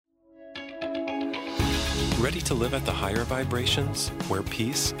Ready to live at the higher vibrations, where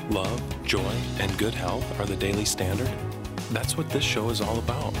peace, love, joy, and good health are the daily standard? That's what this show is all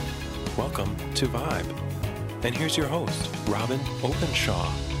about. Welcome to Vibe. And here's your host, Robyn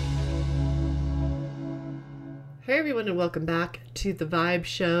Openshaw. Hey everyone, and welcome back to the Vibe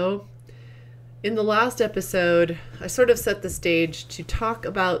Show. In the last episode, I sort of set the stage to talk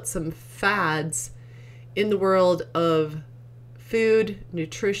about some fads in the world of food,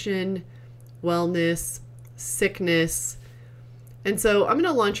 nutrition, wellness, sickness. And so I'm going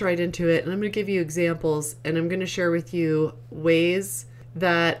to launch right into it, and I'm going to give you examples, and I'm going to share with you ways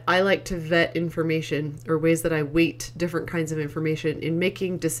that I like to vet information, or ways that I weight different kinds of information in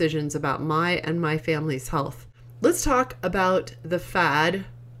making decisions about my and my family's health. Let's talk about the fad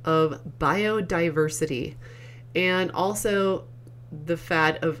of biodiversity and also the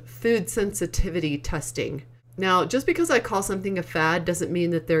fad of food sensitivity testing. Now, just because I call something a fad doesn't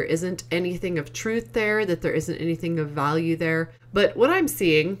mean that there isn't anything of truth there, that there isn't anything of value there. But what I'm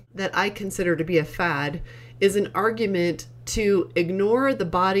seeing that I consider to be a fad is an argument to ignore the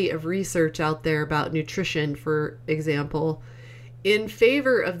body of research out there about nutrition, for example, in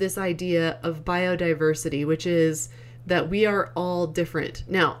favor of this idea of biodiversity, which is that we are all different.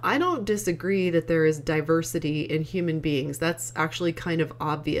 Now, I don't disagree that there is diversity in human beings. That's actually kind of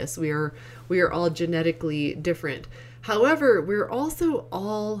obvious. We are all genetically different. However, we're also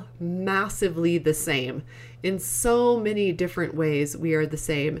all massively the same. In so many different ways, we are the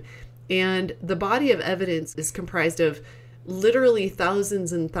same. And the body of evidence is comprised of literally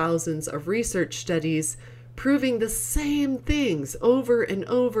thousands and thousands of research studies proving the same things over and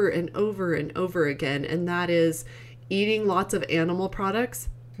over and over and over again. And that is eating lots of animal products,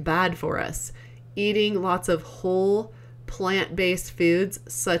 bad for us. Eating lots of whole plant-based foods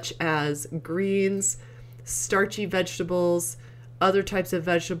such as greens, starchy vegetables, other types of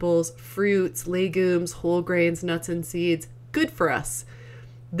vegetables, fruits, legumes, whole grains, nuts and seeds, good for us.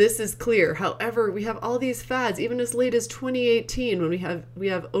 This is clear. However, we have all these fads, even as late as 2018, when we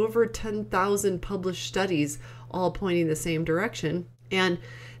have over 10,000 published studies all pointing the same direction. And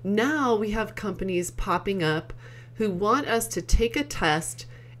now we have companies popping up who want us to take a test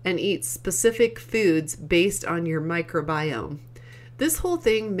and eat specific foods based on your microbiome. This whole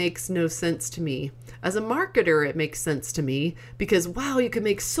thing makes no sense to me. As a marketer, it makes sense to me because, wow, you could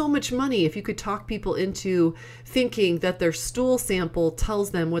make so much money if you could talk people into thinking that their stool sample tells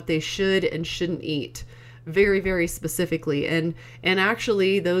them what they should and shouldn't eat very, very specifically. And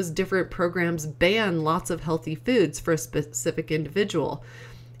actually, those different programs ban lots of healthy foods for a specific individual.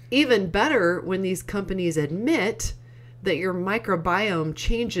 Even better when these companies admit that your microbiome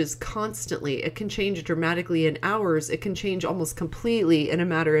changes constantly. It can change dramatically in hours. It can change almost completely in a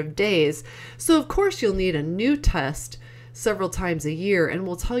matter of days. So of course you'll need a new test several times a year, and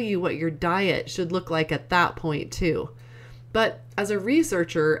we'll tell you what your diet should look like at that point too. But as a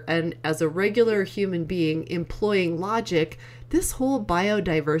researcher and as a regular human being employing logic, this whole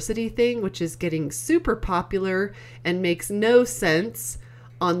biodiversity thing, which is getting super popular and makes no sense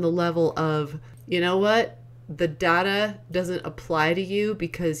on the level of, you know what? The data doesn't apply to you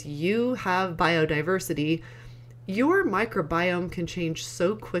because you have biodiversity. Your microbiome can change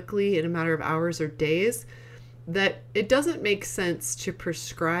so quickly in a matter of hours or days that it doesn't make sense to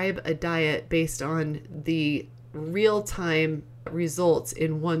prescribe a diet based on the real-time results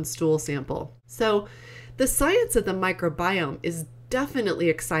in one stool sample. So the science of the microbiome is definitely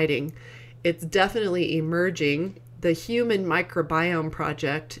exciting. It's definitely emerging. The Human Microbiome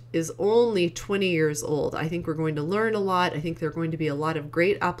Project is only 20 years old. I think we're going to learn a lot. I think there are going to be a lot of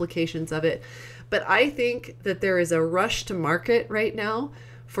great applications of it. But I think that there is a rush to market right now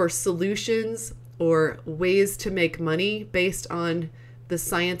for solutions or ways to make money based on the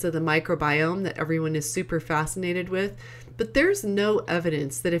science of the microbiome that everyone is super fascinated with. But there's no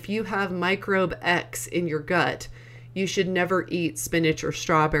evidence that if you have microbe X in your gut, you should never eat spinach or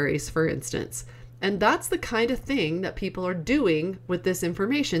strawberries, for instance. And that's the kind of thing that people are doing with this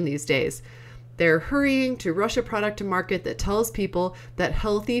information these days. They're hurrying to rush a product to market that tells people that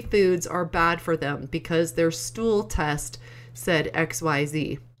healthy foods are bad for them because their stool test said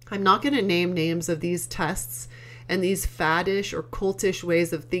XYZ. I'm not going to name names of these tests and these faddish or cultish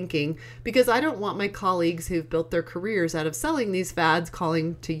ways of thinking because I don't want my colleagues who've built their careers out of selling these fads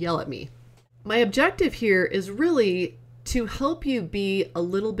calling to yell at me. My objective here is really to help you be a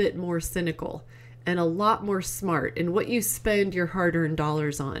little bit more cynical and a lot more smart in what you spend your hard-earned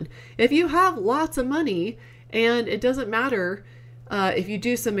dollars on. If you have lots of money, and it doesn't matter if you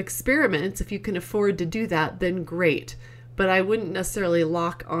do some experiments, if you can afford to do that, then great. But I wouldn't necessarily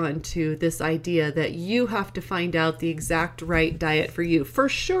lock on to this idea that you have to find out the exact right diet for you. For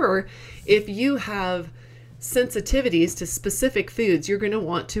sure, if you have sensitivities to specific foods, you're going to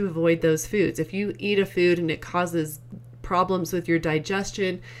want to avoid those foods. If you eat a food and it causes problems with your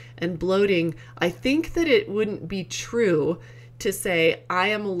digestion and bloating, I think that it wouldn't be true to say, I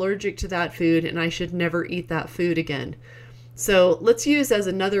am allergic to that food and I should never eat that food again. So let's use as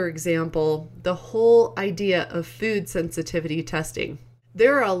another example the whole idea of food sensitivity testing.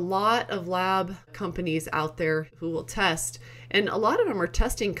 There are a lot of lab companies out there who will test, and a lot of them are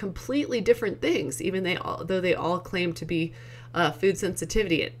testing completely different things, even though they all claim to be food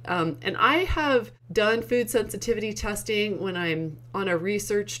sensitivity. And I have done food sensitivity testing when I'm on a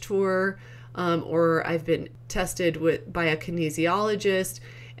research tour, or I've been tested by a kinesiologist.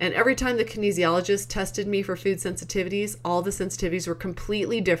 And every time the kinesiologist tested me for food sensitivities, all the sensitivities were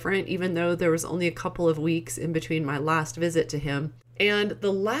completely different, even though there was only a couple of weeks in between my last visit to him. And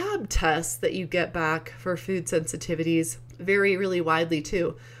the lab tests that you get back for food sensitivities vary really widely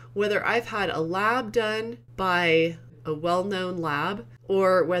too. Whether I've had a lab done by a well-known lab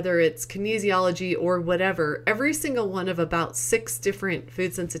or whether it's kinesiology or whatever, every single one of about 6 different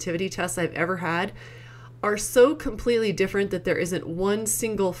food sensitivity tests I've ever had are so completely different that there isn't one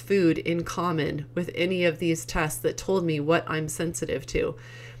single food in common with any of these tests that told me what I'm sensitive to.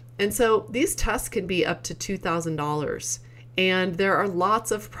 And so these tests can be up to $2,000. And there are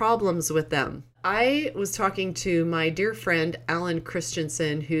lots of problems with them. I was talking to my dear friend, Alan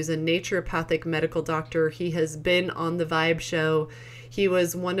Christensen, who's a naturopathic medical doctor. He has been on the Vibe show. He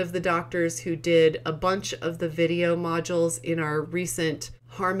was one of the doctors who did a bunch of the video modules in our recent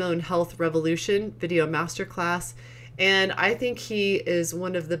Hormone Health Revolution video masterclass. And I think he is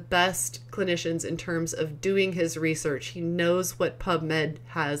one of the best clinicians in terms of doing his research. He knows what PubMed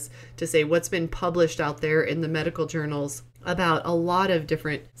has to say, what's been published out there in the medical journals about a lot of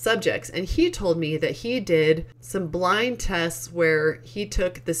different subjects. And he told me that he did some blind tests where he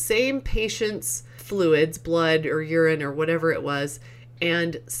took the same patient's fluids, blood or urine or whatever it was,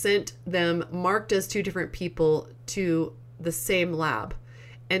 and sent them marked as 2 different people to the same lab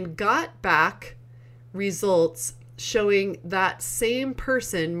and got back results showing that same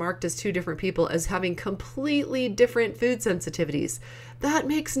person marked as 2 different people as having completely different food sensitivities. That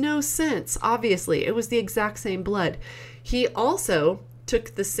makes no sense. Obviously, it was the exact same blood. He also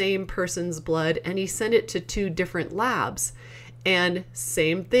took the same person's blood and he sent it to 2 different labs. And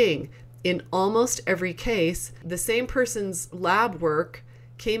same thing. In almost every case, the same person's lab work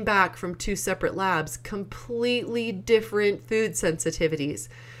came back from 2 separate labs, completely different food sensitivities.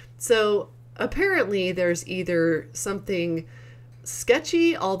 So apparently there's either something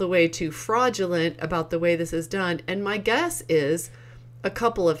sketchy all the way to fraudulent about the way this is done. And my guess is a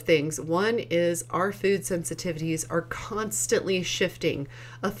couple of things. One is our food sensitivities are constantly shifting.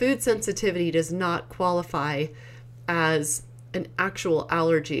 A food sensitivity does not qualify as an actual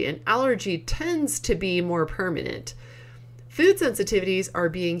allergy. An allergy tends to be more permanent. Food sensitivities are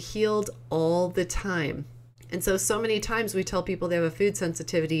being healed all the time. And so many times we tell people they have a food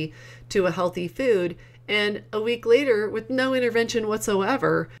sensitivity to a healthy food, and a week later, with no intervention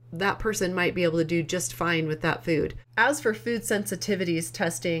whatsoever, that person might be able to do just fine with that food. As for food sensitivities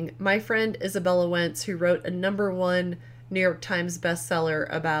testing, my friend Isabella Wentz, who wrote a #1 New York Times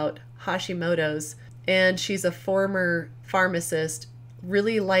bestseller about Hashimoto's, and she's a former pharmacist,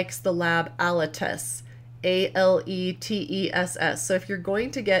 really likes the lab Aletess. Aletess. So if you're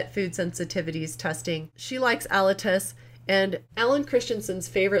going to get food sensitivities testing, she likes Aletess. And Alan Christensen's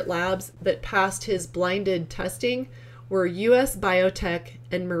favorite labs that passed his blinded testing were US Biotech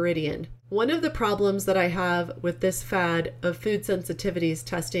and Meridian. One of the problems that I have with this fad of food sensitivities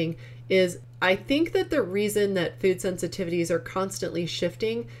testing is I think that the reason that food sensitivities are constantly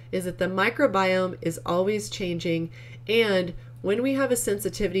shifting is that the microbiome is always changing, and when we have a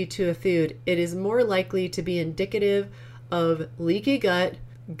sensitivity to a food, it is more likely to be indicative of leaky gut,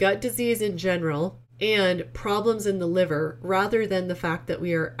 gut disease in general, and problems in the liver rather than the fact that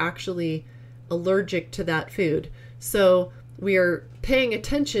we are actually allergic to that food. So we are paying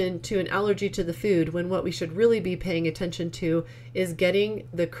attention to an allergy to the food when what we should really be paying attention to is getting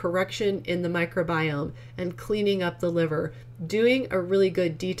the correction in the microbiome and cleaning up the liver. Doing a really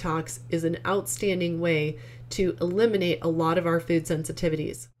good detox is an outstanding way to eliminate a lot of our food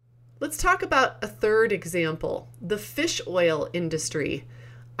sensitivities. Let's talk about a third example, the fish oil industry.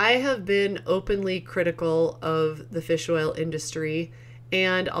 I have been openly critical of the fish oil industry,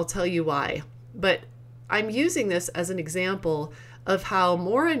 and I'll tell you why. But I'm using this as an example of how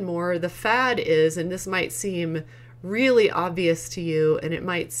more and more the fad is, and this might seem really obvious to you, and it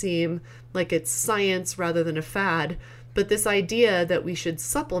might seem like it's science rather than a fad, but this idea that we should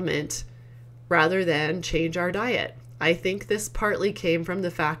supplement rather than change our diet. I think this partly came from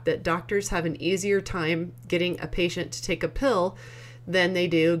the fact that doctors have an easier time getting a patient to take a pill than they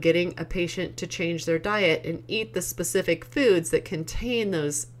do getting a patient to change their diet and eat the specific foods that contain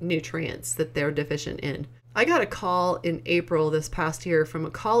those nutrients that they're deficient in. I got a call in April this past year from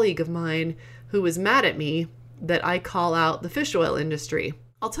a colleague of mine who was mad at me that I call out the fish oil industry.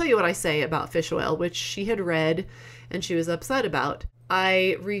 I'll tell you what I say about fish oil, which she had read and she was upset about.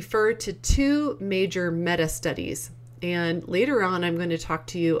 I refer to 2 major meta-studies. And later on, I'm going to talk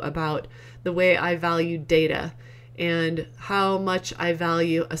to you about the way I value data and how much I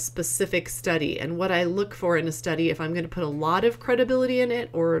value a specific study and what I look for in a study if I'm going to put a lot of credibility in it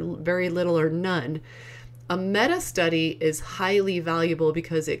or very little or none. A meta study is highly valuable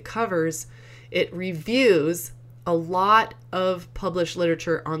because it reviews a lot of published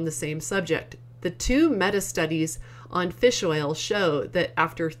literature on the same subject. The 2 meta studies on fish oil show that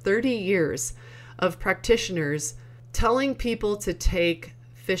after 30 years of practitioners telling people to take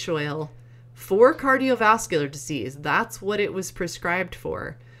fish oil for cardiovascular disease, that's what it was prescribed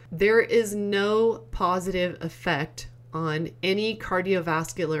for, there is no positive effect on any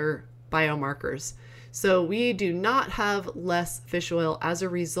cardiovascular biomarkers. So we do not have less fish oil as a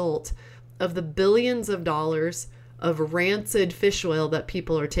result of the billions of dollars of rancid fish oil that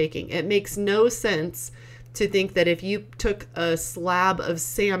people are taking. It makes no sense to think that if you took a slab of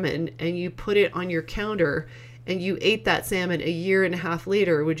salmon and you put it on your counter and you ate that salmon a year and a half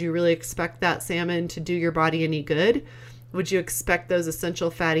later, would you really expect that salmon to do your body any good? Would you expect those essential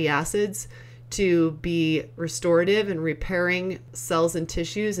fatty acids to be restorative and repairing cells and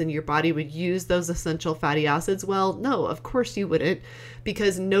tissues, and your body would use those essential fatty acids? Well, no, of course you wouldn't,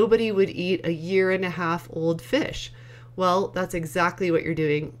 because nobody would eat a year and a half old fish. Well, that's exactly what you're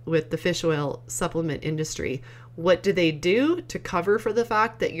doing with the fish oil supplement industry. What do they do to cover for the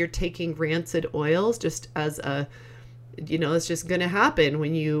fact that you're taking rancid oils just as it's just going to happen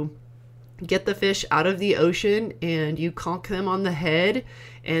when you get the fish out of the ocean and you conk them on the head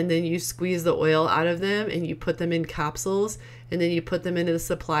and then you squeeze the oil out of them and you put them in capsules and then you put them into the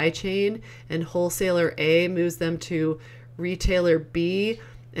supply chain and wholesaler A moves them to retailer B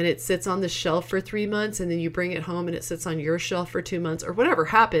and it sits on the shelf for 3 months and then you bring it home and it sits on your shelf for 2 months or whatever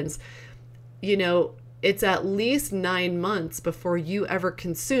happens. It's at least 9 months before you ever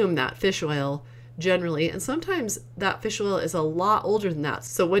consume that fish oil generally. And sometimes that fish oil is a lot older than that.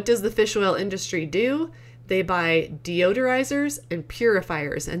 So what does the fish oil industry do? They buy deodorizers and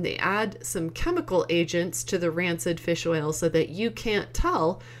purifiers and they add some chemical agents to the rancid fish oil so that you can't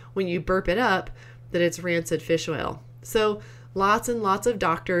tell when you burp it up that it's rancid fish oil. So lots and lots of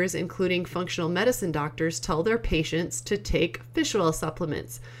doctors, including functional medicine doctors, tell their patients to take fish oil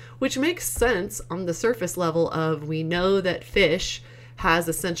supplements, which makes sense on the surface level of we know that fish has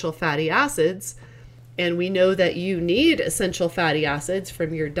essential fatty acids, and we know that you need essential fatty acids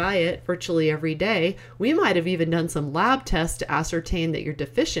from your diet virtually every day. We might have even done some lab tests to ascertain that you're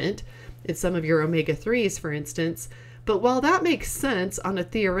deficient in some of your omega-3s, for instance. But while that makes sense on a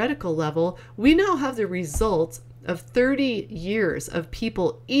theoretical level, we now have the results of 30 years of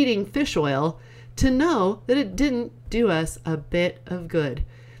people eating fish oil to know that it didn't do us a bit of good.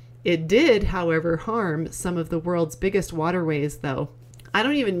 It did, however, harm some of the world's biggest waterways, though. I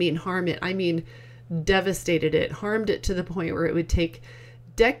don't even mean harm it, I mean devastated it, harmed it to the point where it would take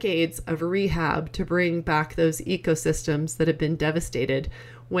decades of rehab to bring back those ecosystems that have been devastated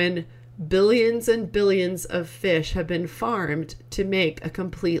when billions and billions of fish have been farmed to make a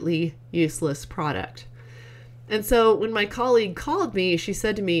completely useless product. And so when my colleague called me, she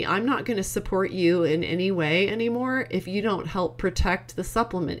said to me, I'm not going to support you in any way anymore if you don't help protect the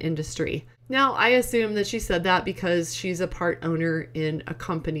supplement industry. Now, I assume that she said that because she's a part owner in a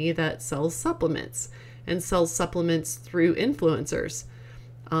company that sells supplements and sells supplements through influencers.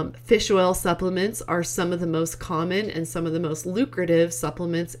 Fish oil supplements are some of the most common and some of the most lucrative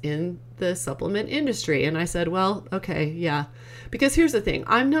supplements in the supplement industry. And I said, well, okay, yeah. Because here's the thing.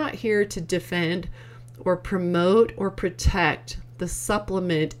 I'm not here to defend or promote or protect the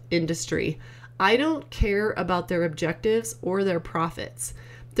supplement industry. I don't care about their objectives or their profits.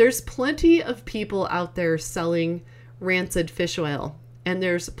 There's plenty of people out there selling rancid fish oil, and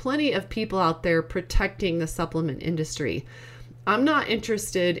there's plenty of people out there protecting the supplement industry. I'm not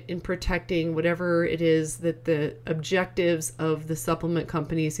interested in protecting whatever it is that the objectives of the supplement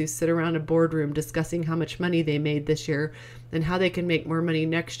companies who sit around a boardroom discussing how much money they made this year and how they can make more money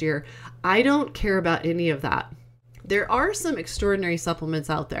next year. I don't care about any of that. There are some extraordinary supplements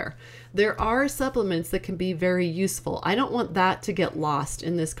out there. There are supplements that can be very useful. I don't want that to get lost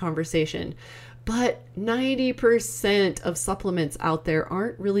in this conversation. But 90% of supplements out there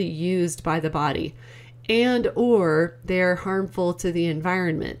aren't really used by the body. and or they're harmful to the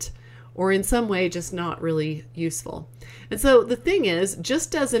environment, or in some way just not really useful. And so the thing is,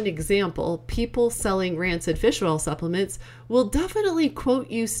 just as an example, people selling rancid fish oil supplements will definitely quote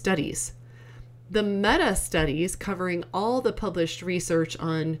you studies. The meta studies covering all the published research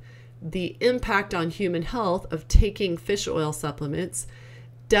on the impact on human health of taking fish oil supplements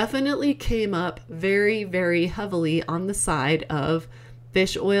definitely came up very, very heavily on the side of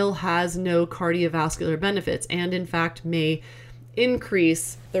fish oil has no cardiovascular benefits and in fact may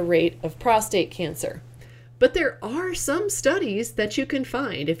increase the rate of prostate cancer. But there are some studies that you can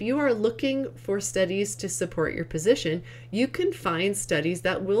find. If you are looking for studies to support your position, you can find studies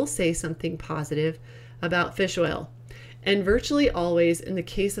that will say something positive about fish oil. And virtually always, in the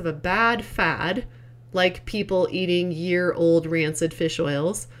case of a bad fad, like people eating year-old rancid fish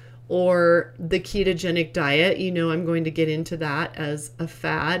oils, or the ketogenic diet, I'm going to get into that as a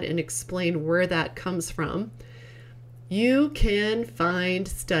fad and explain where that comes from. You can find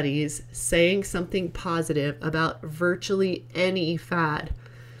studies saying something positive about virtually any fad.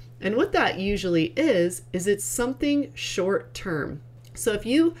 And what that usually is it's something short term. So if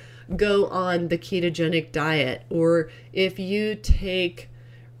you go on the ketogenic diet, or if you take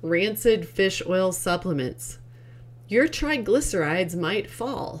rancid fish oil supplements, your triglycerides might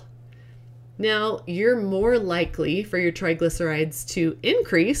fall. Now, you're more likely for your triglycerides to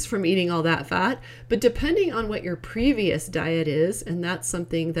increase from eating all that fat, but depending on what your previous diet is, and that's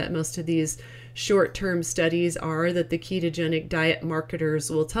something that most of these short-term studies are that the ketogenic diet marketers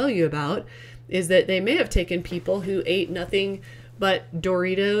will tell you about, is that they may have taken people who ate nothing but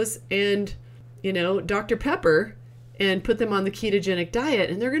Doritos and, Dr. Pepper and put them on the ketogenic diet,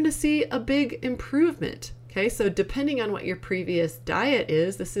 and they're going to see a big improvement. Okay, so depending on what your previous diet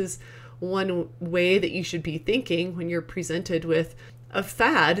is, this is one way that you should be thinking when you're presented with a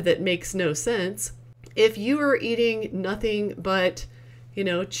fad that makes no sense. If you are eating nothing but,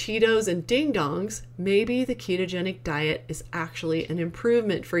 Cheetos and ding dongs, maybe the ketogenic diet is actually an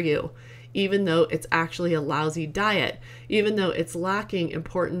improvement for you, even though it's actually a lousy diet, even though it's lacking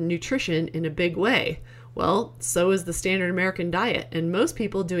important nutrition in a big way. Well, so is the standard American diet. And most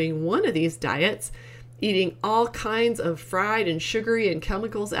people doing one of these diets, eating all kinds of fried and sugary and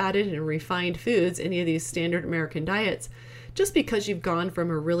chemicals added and refined foods, any of these standard American diets, just because you've gone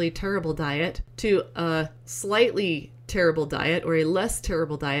from a really terrible diet to a slightly terrible diet or a less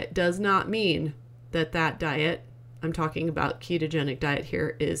terrible diet does not mean that that diet, I'm talking about ketogenic diet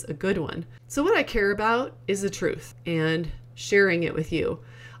here, is a good one. So what I care about is the truth and sharing it with you.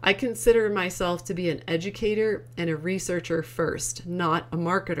 I consider myself to be an educator and a researcher first, not a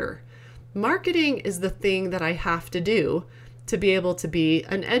marketer. Marketing is the thing that I have to do to be able to be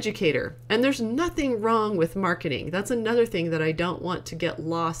an educator. And there's nothing wrong with marketing. That's another thing that I don't want to get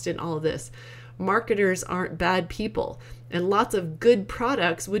lost in all of this. Marketers aren't bad people, and lots of good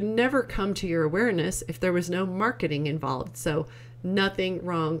products would never come to your awareness if there was no marketing involved. So nothing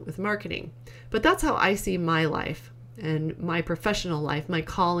wrong with marketing. But that's how I see my life and my professional life, my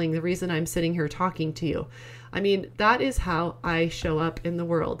calling, the reason I'm sitting here talking to you. I mean, that is how I show up in the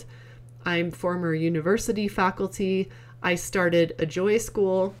world. I'm former university faculty. I started a Joy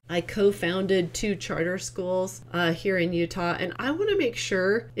School. I co-founded 2 charter schools here in Utah. And I want to make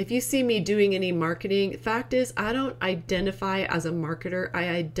sure if you see me doing any marketing, fact is I don't identify as a marketer. I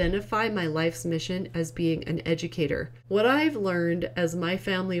identify my life's mission as being an educator. What I've learned as my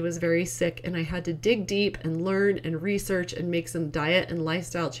family was very sick and I had to dig deep and learn and research and make some diet and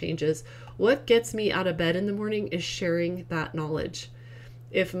lifestyle changes, what gets me out of bed in the morning is sharing that knowledge.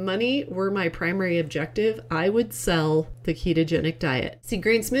 If money were my primary objective, I would sell the ketogenic diet. See,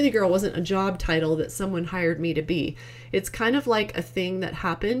 Green Smoothie Girl wasn't a job title that someone hired me to be. It's kind of like a thing that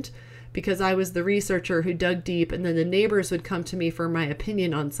happened because I was the researcher who dug deep, and then the neighbors would come to me for my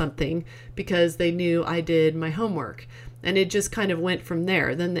opinion on something because they knew I did my homework. And it just kind of went from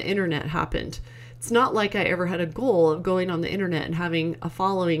there. Then the internet happened. It's not like I ever had a goal of going on the internet and having a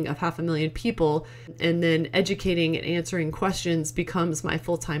following of 500,000 people and then educating and answering questions becomes my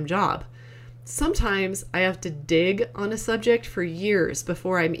full-time job. Sometimes I have to dig on a subject for years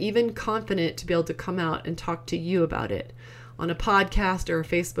before I'm even confident to be able to come out and talk to you about it on a podcast or a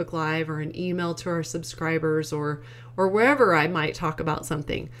Facebook Live or an email to our subscribers or wherever I might talk about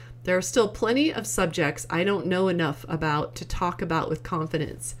something. There are still plenty of subjects I don't know enough about to talk about with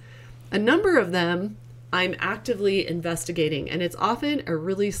confidence. A number of them I'm actively investigating, and it's often a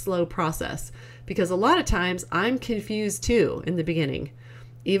really slow process because a lot of times I'm confused too in the beginning,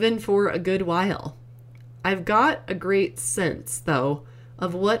 even for a good while. I've got a great sense, though,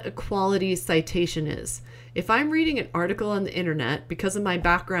 of what a quality citation is. If I'm reading an article on the internet, because of my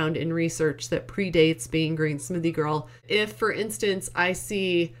background in research that predates being Green Smoothie Girl, if, for instance, I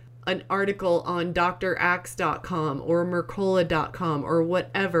see an article on drax.com or mercola.com or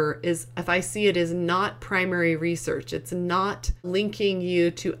whatever, if I see it is not primary research, it's not linking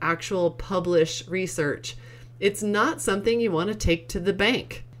you to actual published research, it's not something you want to take to the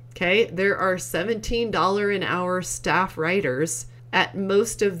bank. Okay, there are $17 an hour staff writers at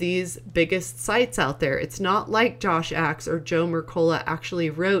most of these biggest sites out there. It's not like Josh Axe or Joe Mercola actually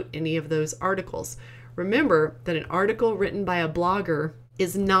wrote any of those articles. Remember that an article written by a blogger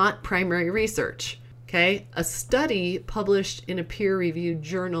is not primary research. Okay, a study published in a peer-reviewed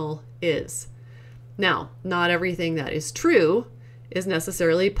journal is. Now, not everything that is true is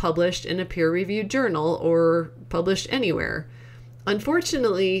necessarily published in a peer-reviewed journal or published anywhere.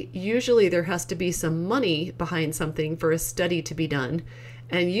 Unfortunately, usually there has to be some money behind something for a study to be done.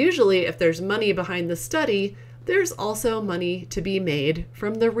 And usually if there's money behind the study, there's also money to be made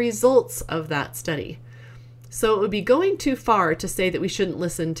from the results of that study. So it would be going too far to say that we shouldn't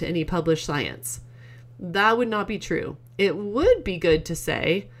listen to any published science. That would not be true. It would be good to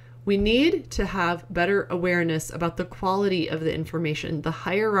say we need to have better awareness about the quality of the information, the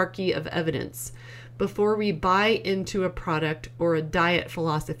hierarchy of evidence, before we buy into a product or a diet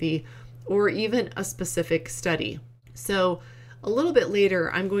philosophy or even a specific study. So a little bit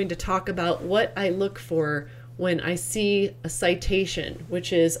later, I'm going to talk about what I look for when I see a citation,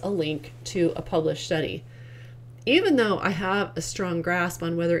 which is a link to a published study. Even though I have a strong grasp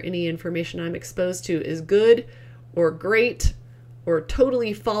on whether any information I'm exposed to is good or great or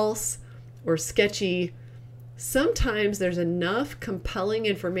totally false or sketchy, sometimes there's enough compelling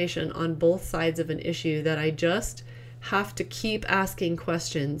information on both sides of an issue that I just have to keep asking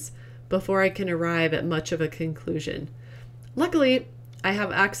questions before I can arrive at much of a conclusion. Luckily, I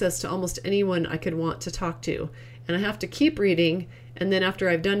have access to almost anyone I could want to talk to, and I have to keep reading, and then after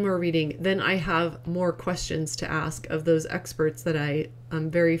I've done more reading, then I have more questions to ask of those experts that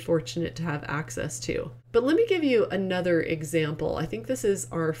I'm very fortunate to have access to. But let me give you another example. I think this is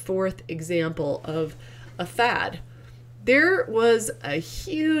our fourth example of a fad. There was a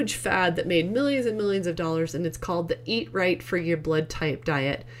huge fad that made millions and millions of dollars, and it's called the Eat Right for Your Blood Type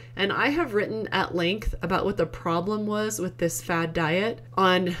diet. And I have written at length about what the problem was with this fad diet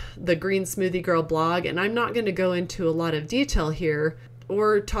on the Green Smoothie Girl blog, and I'm not going to go into a lot of detail here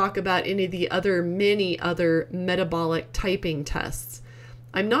or talk about any of the many other metabolic typing tests.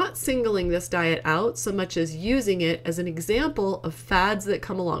 I'm not singling this diet out so much as using it as an example of fads that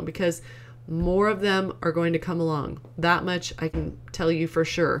come along, because more of them are going to come along. That much I can tell you for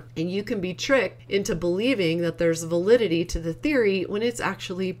sure. And you can be tricked into believing that there's validity to the theory when it's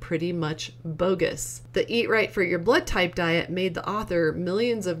actually pretty much bogus. The Eat Right for Your Blood Type diet made the author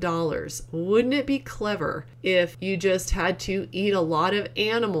millions of dollars. Wouldn't it be clever if you just had to eat a lot of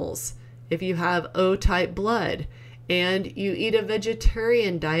animals if you have O-type blood, and you eat a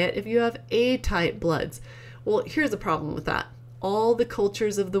vegetarian diet if you have A-type bloods? Well, here's the problem with that. All the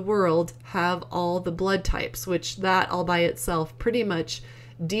cultures of the world have all the blood types, which that all by itself pretty much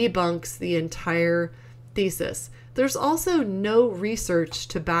debunks the entire thesis. There's also no research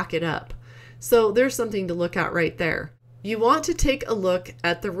to back it up. So there's something to look at right there. You want to take a look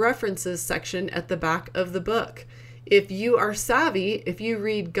at the references section at the back of the book. If you are savvy, if you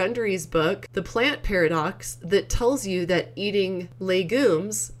read Gundry's book, The Plant Paradox, that tells you that eating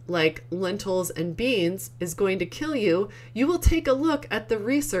legumes like lentils and beans is going to kill you, you will take a look at the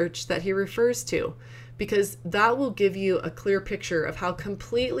research that he refers to, because that will give you a clear picture of how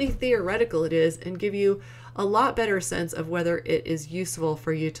completely theoretical it is and give you a lot better sense of whether it is useful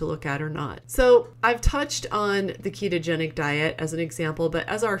for you to look at or not. So I've touched on the ketogenic diet as an example, but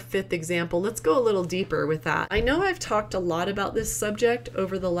as our fifth example, let's go a little deeper with that. I know I've talked a lot about this subject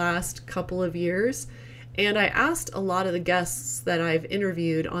over the last couple of years, and I asked a lot of the guests that I've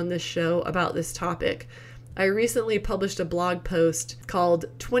interviewed on this show about this topic. I recently published a blog post called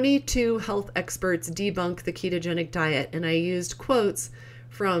 22 Health Experts Debunk the Ketogenic Diet, and I used quotes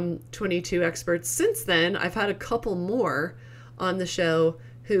from 22 experts. Since then, I've had a couple more on the show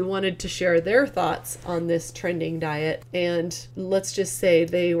who wanted to share their thoughts on this trending diet, and let's just say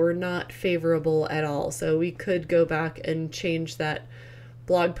they were not favorable at all. So we could go back and change that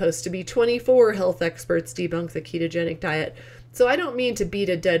blog post to be 24 health experts debunk the ketogenic diet. So I don't mean to beat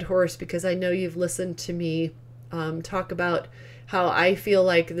a dead horse, because I know you've listened to me talk about how I feel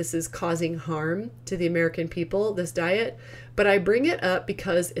like this is causing harm to the American people, this diet, but I bring it up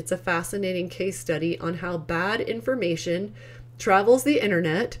because it's a fascinating case study on how bad information travels the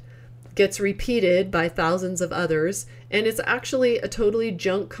internet, gets repeated by thousands of others, and it's actually a totally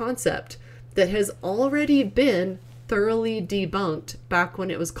junk concept that has already been thoroughly debunked back when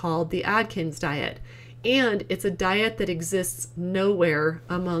it was called the Atkins diet. And it's a diet that exists nowhere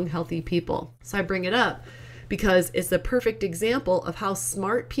among healthy people. So I bring it up because it's the perfect example of how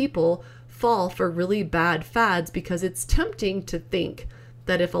smart people fall for really bad fads, because it's tempting to think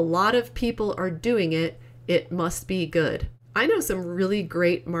that if a lot of people are doing it, it must be good. I know some really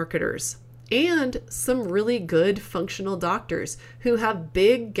great marketers and some really good functional doctors who have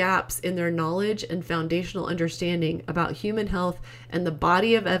big gaps in their knowledge and foundational understanding about human health and the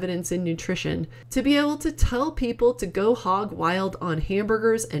body of evidence in nutrition to be able to tell people to go hog wild on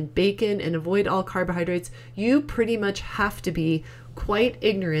hamburgers and bacon and avoid all carbohydrates. You pretty much have to be quite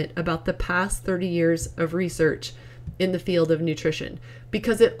ignorant about the past 30 years of research in the field of nutrition,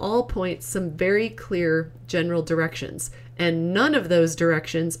 because it all points some very clear general directions, and none of those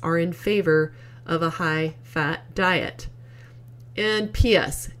directions are in favor of a high-fat diet. And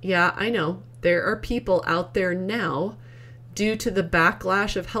P.S., yeah, I know, there are people out there now, due to the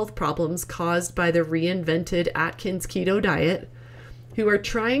backlash of health problems caused by the reinvented Atkins keto diet, who are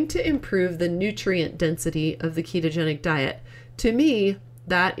trying to improve the nutrient density of the ketogenic diet. To me,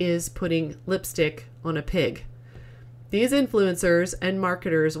 that is putting lipstick on a pig. These influencers and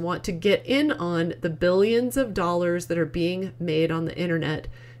marketers want to get in on the billions of dollars that are being made on the internet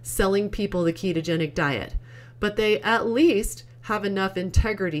selling people the ketogenic diet, but they at least have enough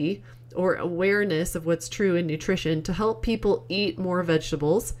integrity or awareness of what's true in nutrition to help people eat more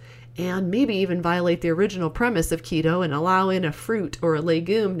vegetables and maybe even violate the original premise of keto and allow in a fruit or a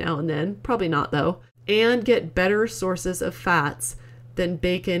legume now and then, probably not though, and get better sources of fats than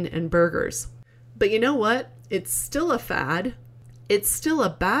bacon and burgers. But you know what? It's still a fad. It's still a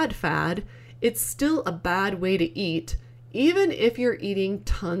bad fad. It's still a bad way to eat, even if you're eating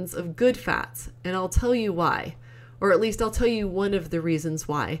tons of good fats. And I'll tell you why, or at least I'll tell you one of the reasons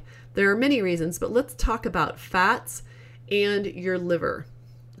why. There are many reasons, but let's talk about fats and your liver.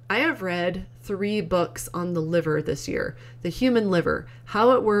 I have read 3 books on the liver this year. The human liver,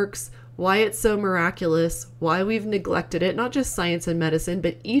 how it works, why it's so miraculous, why we've neglected it, not just science and medicine,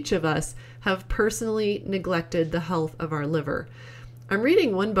 but each of us have personally neglected the health of our liver. I'm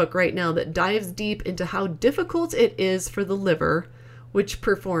reading one book right now that dives deep into how difficult it is for the liver, which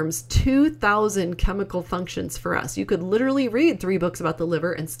performs 2,000 chemical functions for us. You could literally read 3 books about the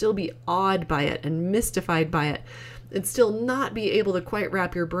liver and still be awed by it and mystified by it, and still not be able to quite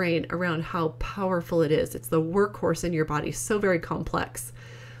wrap your brain around how powerful it is. It's the workhorse in your body, so very complex.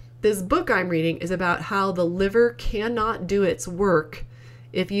 This book I'm reading is about how the liver cannot do its work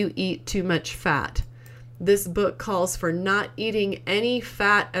if you eat too much fat. This book calls for not eating any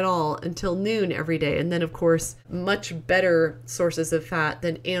fat at all until noon every day. And then, of course, much better sources of fat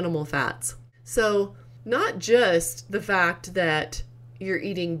than animal fats. So not just the fact that you're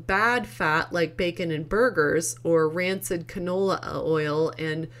eating bad fat like bacon and burgers or rancid canola oil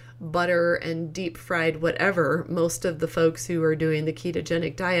and butter and deep fried whatever, most of the folks who are doing the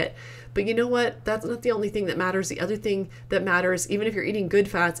ketogenic diet. But you know what? That's not the only thing that matters. The other thing that matters, even if you're eating good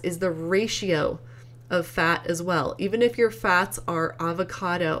fats, is the ratio of fat as well. Even if your fats are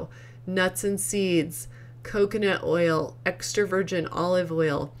avocado, nuts and seeds, coconut oil, extra virgin olive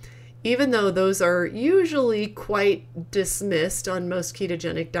oil, even though those are usually quite dismissed on most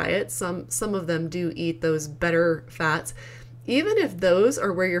ketogenic diets, some of them do eat those better fats. Even if those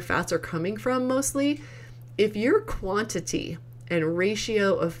are where your fats are coming from mostly, if your quantity and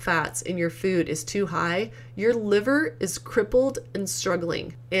ratio of fats in your food is too high, your liver is crippled and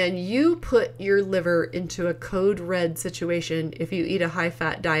struggling. And you put your liver into a code red situation if you eat a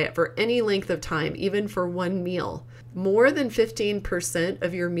high-fat diet for any length of time, even for one meal. More than 15%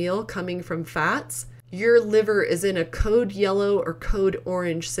 of your meal coming from fats, your liver is in a code yellow or code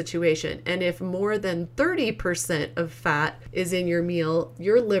orange situation. And if more than 30% of fat is in your meal,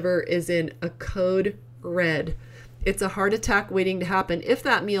 your liver is in a code red. It's a heart attack waiting to happen if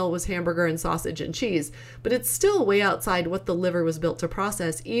that meal was hamburger and sausage and cheese, but it's still way outside what the liver was built to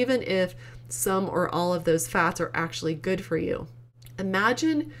process, even if some or all of those fats are actually good for you.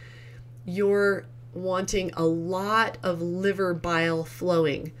 Imagine you're wanting a lot of liver bile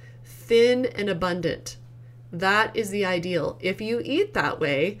flowing, thin and abundant. That is the ideal. If you eat that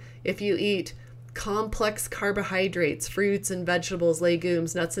way, if you eat complex carbohydrates, fruits and vegetables,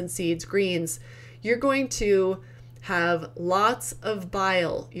 legumes, nuts and seeds, greens, you're going to have lots of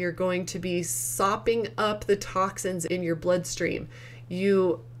bile. You're going to be sopping up the toxins in your bloodstream.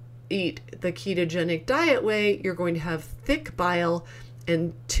 You eat the ketogenic diet way, you're going to have thick bile,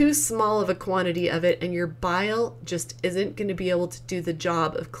 and too small of a quantity of it, and your bile just isn't going to be able to do the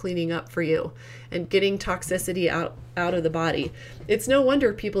job of cleaning up for you and getting toxicity out of the body. It's no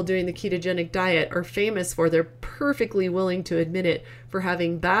wonder people doing the ketogenic diet are famous for, they're perfectly willing to admit it, for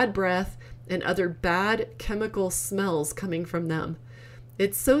having bad breath and other bad chemical smells coming from them.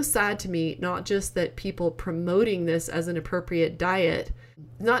 It's so sad to me, not just that people promoting this as an appropriate diet,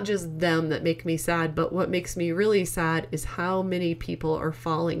 not just them that make me sad, but what makes me really sad is how many people are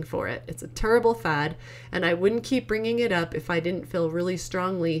falling for it. It's a terrible fad, and I wouldn't keep bringing it up if I didn't feel really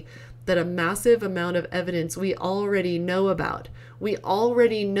strongly that a massive amount of evidence we already know about. We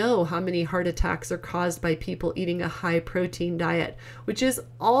already know how many heart attacks are caused by people eating a high protein diet, which is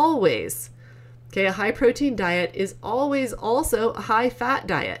always, okay, a high protein diet is always also a high fat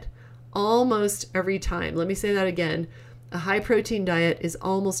diet. Almost every time. Let me say that again. A high protein diet is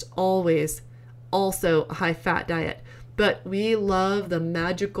almost always also a high fat diet. But we love the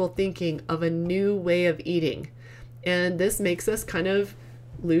magical thinking of a new way of eating. And this makes us kind of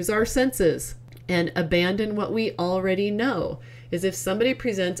lose our senses and abandon what we already know. Is if somebody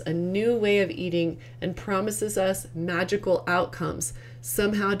presents a new way of eating and promises us magical outcomes,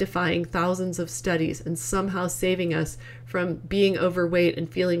 somehow defying thousands of studies and somehow saving us from being overweight and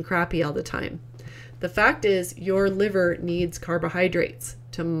feeling crappy all the time. The fact is, your liver needs carbohydrates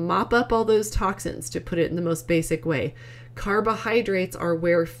to mop up all those toxins, to put it in the most basic way. Carbohydrates are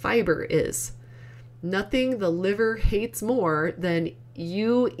where fiber is. Nothing the liver hates more than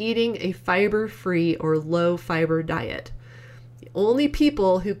you eating a fiber-free or low-fiber diet. The only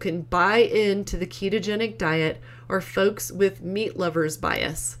people who can buy into the ketogenic diet are folks with meat lovers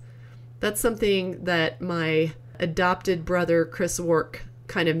bias. That's something that my adopted brother, Chris Wark,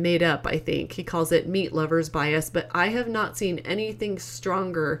 kind of made up, I think. He calls it meat lovers bias, but I have not seen anything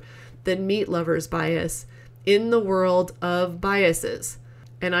stronger than meat lovers bias in the world of biases.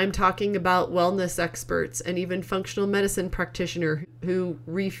 And I'm talking about wellness experts and even functional medicine practitioners who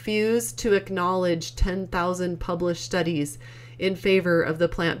refuse to acknowledge 10,000 published studies in favor of the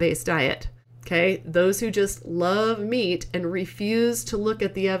plant-based diet. Okay, those who just love meat and refuse to look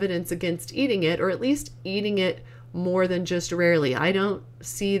at the evidence against eating it, or at least eating it more than just rarely. I don't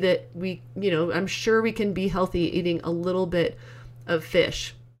see that I'm sure we can be healthy eating a little bit of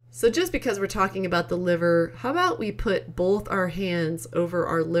fish. So just because we're talking about the liver, how about we put both our hands over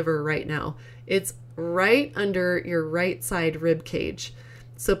our liver right now? It's right under your right side rib cage.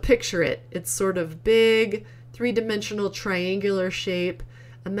 So picture it. It's sort of big, three-dimensional triangular shape.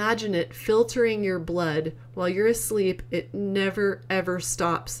 Imagine it filtering your blood while you're asleep. It never, ever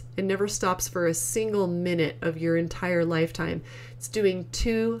stops. It never stops for a single minute of your entire lifetime. It's doing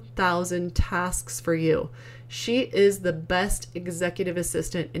 2,000 tasks for you. She is the best executive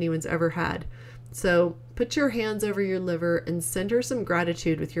assistant anyone's ever had. So put your hands over your liver and send her some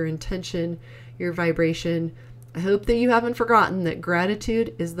gratitude with your intention, your vibration. I hope that you haven't forgotten that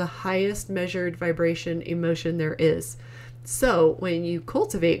gratitude is the highest measured vibration emotion there is. So when you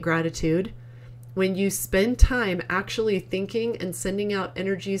cultivate gratitude, when you spend time actually thinking and sending out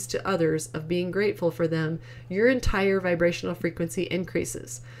energies to others of being grateful for them, your entire vibrational frequency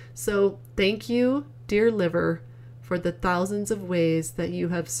increases. So thank you, dear liver, for the thousands of ways that you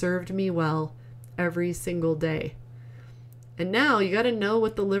have served me well every single day. And now you got to know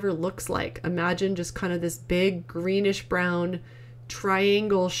what the liver looks like. Imagine just kind of this big greenish brown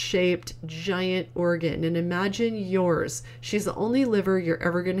triangle shaped giant organ, and imagine yours. She's the only liver you're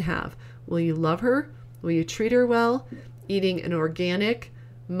ever going to have. Will you love her? Will you treat her well? Eating an organic,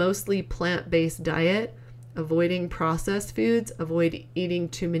 mostly plant-based diet, avoiding processed foods, avoid eating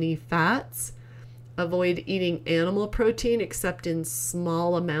too many fats, avoid eating animal protein except in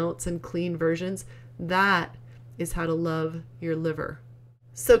small amounts and clean versions. That is how to love your liver.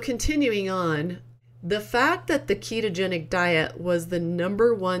 So continuing on, the fact that the ketogenic diet was the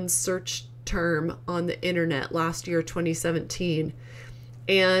 #1 search term on the internet last year, 2017,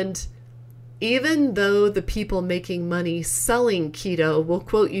 and even though the people making money selling keto will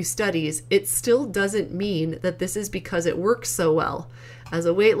quote you studies, it still doesn't mean that this is because it works so well as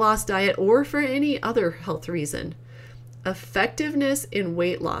a weight loss diet or for any other health reason. Effectiveness in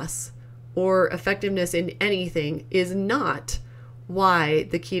weight loss or effectiveness in anything is not why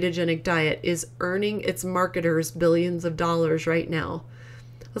the ketogenic diet is earning its marketers billions of dollars right now.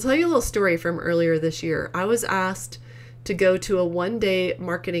 I'll tell you a little story from earlier this year. I was asked to go to a one-day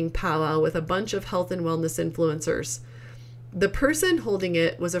marketing powwow with a bunch of health and wellness influencers. The person holding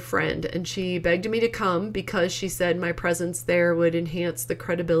it was a friend, and she begged me to come because she said my presence there would enhance the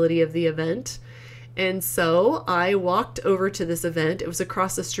credibility of the event. And so I walked over to this event. It was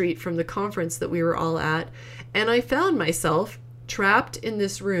across the street from the conference that we were all at, and I found myself trapped in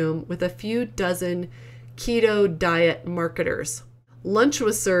this room with a few dozen keto diet marketers. Lunch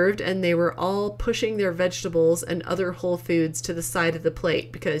was served and they were all pushing their vegetables and other whole foods to the side of the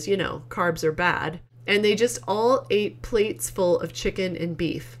plate because, carbs are bad. And they just all ate plates full of chicken and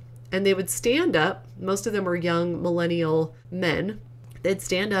beef. And they would stand up, most of them were young millennial men. They'd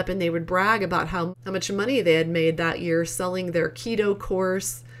stand up and they would brag about how much money they had made that year selling their keto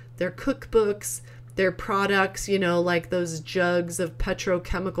course, their cookbooks, their products, like those jugs of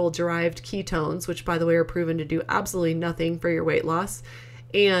petrochemical derived ketones, which by the way are proven to do absolutely nothing for your weight loss,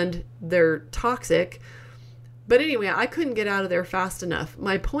 and they're toxic. But anyway, I couldn't get out of there fast enough.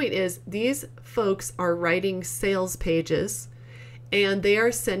 My point is, these folks are writing sales pages and they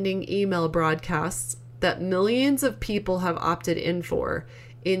are sending email broadcasts that millions of people have opted in for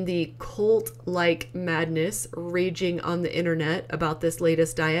in the cult-like madness raging on the internet about this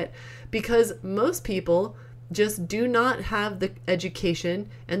latest diet, because most people just do not have the education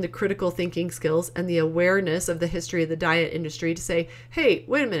and the critical thinking skills and the awareness of the history of the diet industry to say, hey,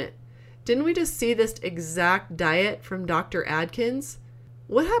 wait a minute, didn't we just see this exact diet from Dr. Adkins?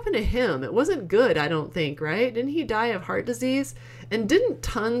 What happened to him? It wasn't good, I don't think, right? Didn't he die of heart disease? And didn't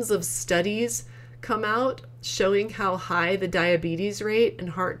tons of studies come out showing how high the diabetes rate and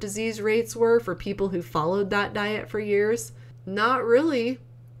heart disease rates were for people who followed that diet for years? Not really.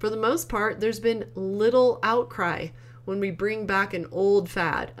 For the most part, there's been little outcry when we bring back an old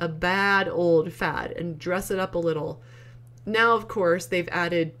fad, a bad old fad, and dress it up a little. Now, of course, they've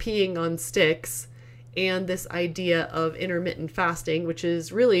added peeing on sticks and this idea of intermittent fasting, which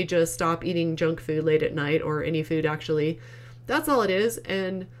is really just stop eating junk food late at night, or any food actually. That's all it is.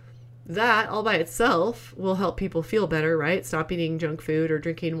 And that all by itself will help people feel better, right? Stop eating junk food or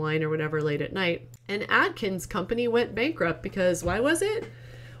drinking wine or whatever late at night. And Atkins' company went bankrupt because why was it?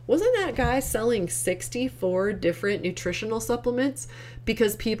 Wasn't that guy selling 64 different nutritional supplements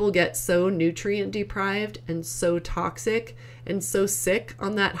because people get so nutrient deprived and so toxic and so sick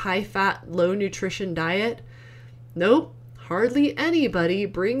on that high fat, low nutrition diet? Nope. Hardly anybody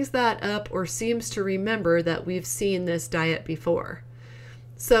brings that up or seems to remember that we've seen this diet before.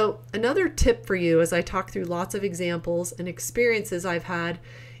 So another tip for you as I talk through lots of examples and experiences I've had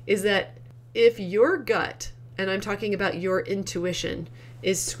is that if your gut, and I'm talking about your intuition,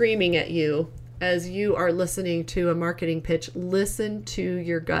 is screaming at you as you are listening to a marketing pitch, listen to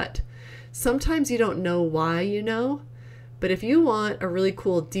your gut. Sometimes you don't know why you know, but if you want a really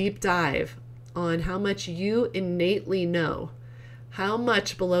cool deep dive on how much you innately know, how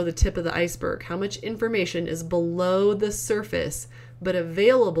much below the tip of the iceberg, how much information is below the surface but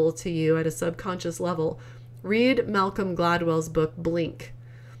available to you at a subconscious level, read Malcolm Gladwell's book, Blink.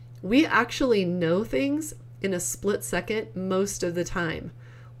 We actually know things in a split second most of the time.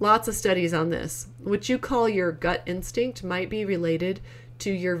 Lots of studies on this. What you call your gut instinct might be related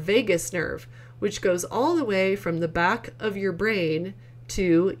to your vagus nerve, which goes all the way from the back of your brain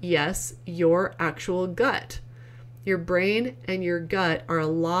to, yes, your actual gut. Your brain and your gut are a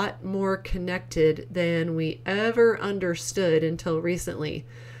lot more connected than we ever understood until recently.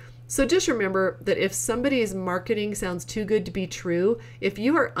 So just remember that if somebody's marketing sounds too good to be true, if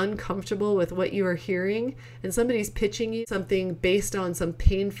you are uncomfortable with what you are hearing and somebody's pitching you something based on some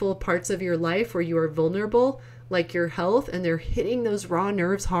painful parts of your life where you are vulnerable, like your health, and they're hitting those raw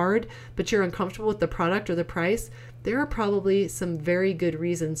nerves hard, but you're uncomfortable with the product or the price, there are probably some very good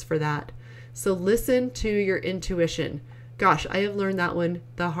reasons for that. So listen to your intuition. Gosh, I have learned that one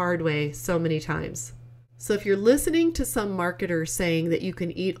the hard way so many times. So if you're listening to some marketer saying that you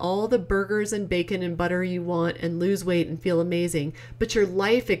can eat all the burgers and bacon and butter you want and lose weight and feel amazing, but your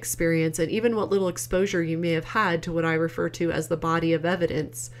life experience and even what little exposure you may have had to what I refer to as the body of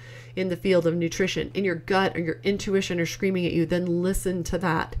evidence in the field of nutrition, in your gut or your intuition are screaming at you, then listen to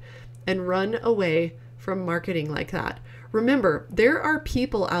that and run away from marketing like that. Remember, there are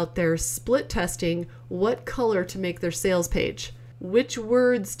people out there split testing what color to make their sales page, which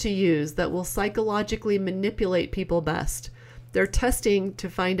words to use that will psychologically manipulate people best. They're testing to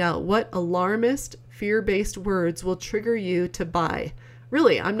find out what alarmist, fear-based words will trigger you to buy.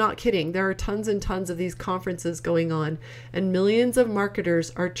 Really, I'm not kidding. There are tons and tons of these conferences going on, and millions of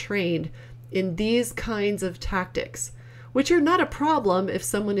marketers are trained in these kinds of tactics, which are not a problem if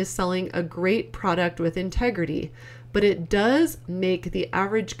someone is selling a great product with integrity, but it does make the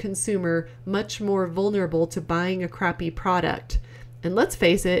average consumer much more vulnerable to buying a crappy product. And let's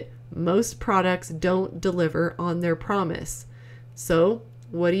face it, most products don't deliver on their promise. So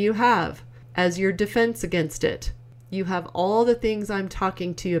what do you have as your defense against it? You have all the things I'm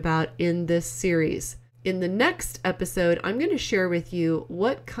talking to you about in this series. In the next episode, I'm going to share with you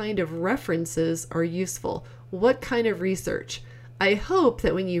what kind of references are useful, what kind of research. I hope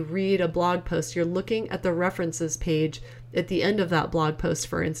that when you read a blog post, you're looking at the references page at the end of that blog post,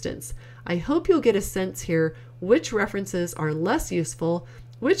 for instance. I hope you'll get a sense here which references are less useful,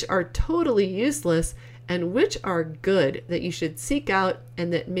 which are totally useless, and which are good that you should seek out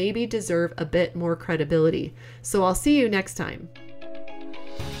and that maybe deserve a bit more credibility. So I'll see you next time.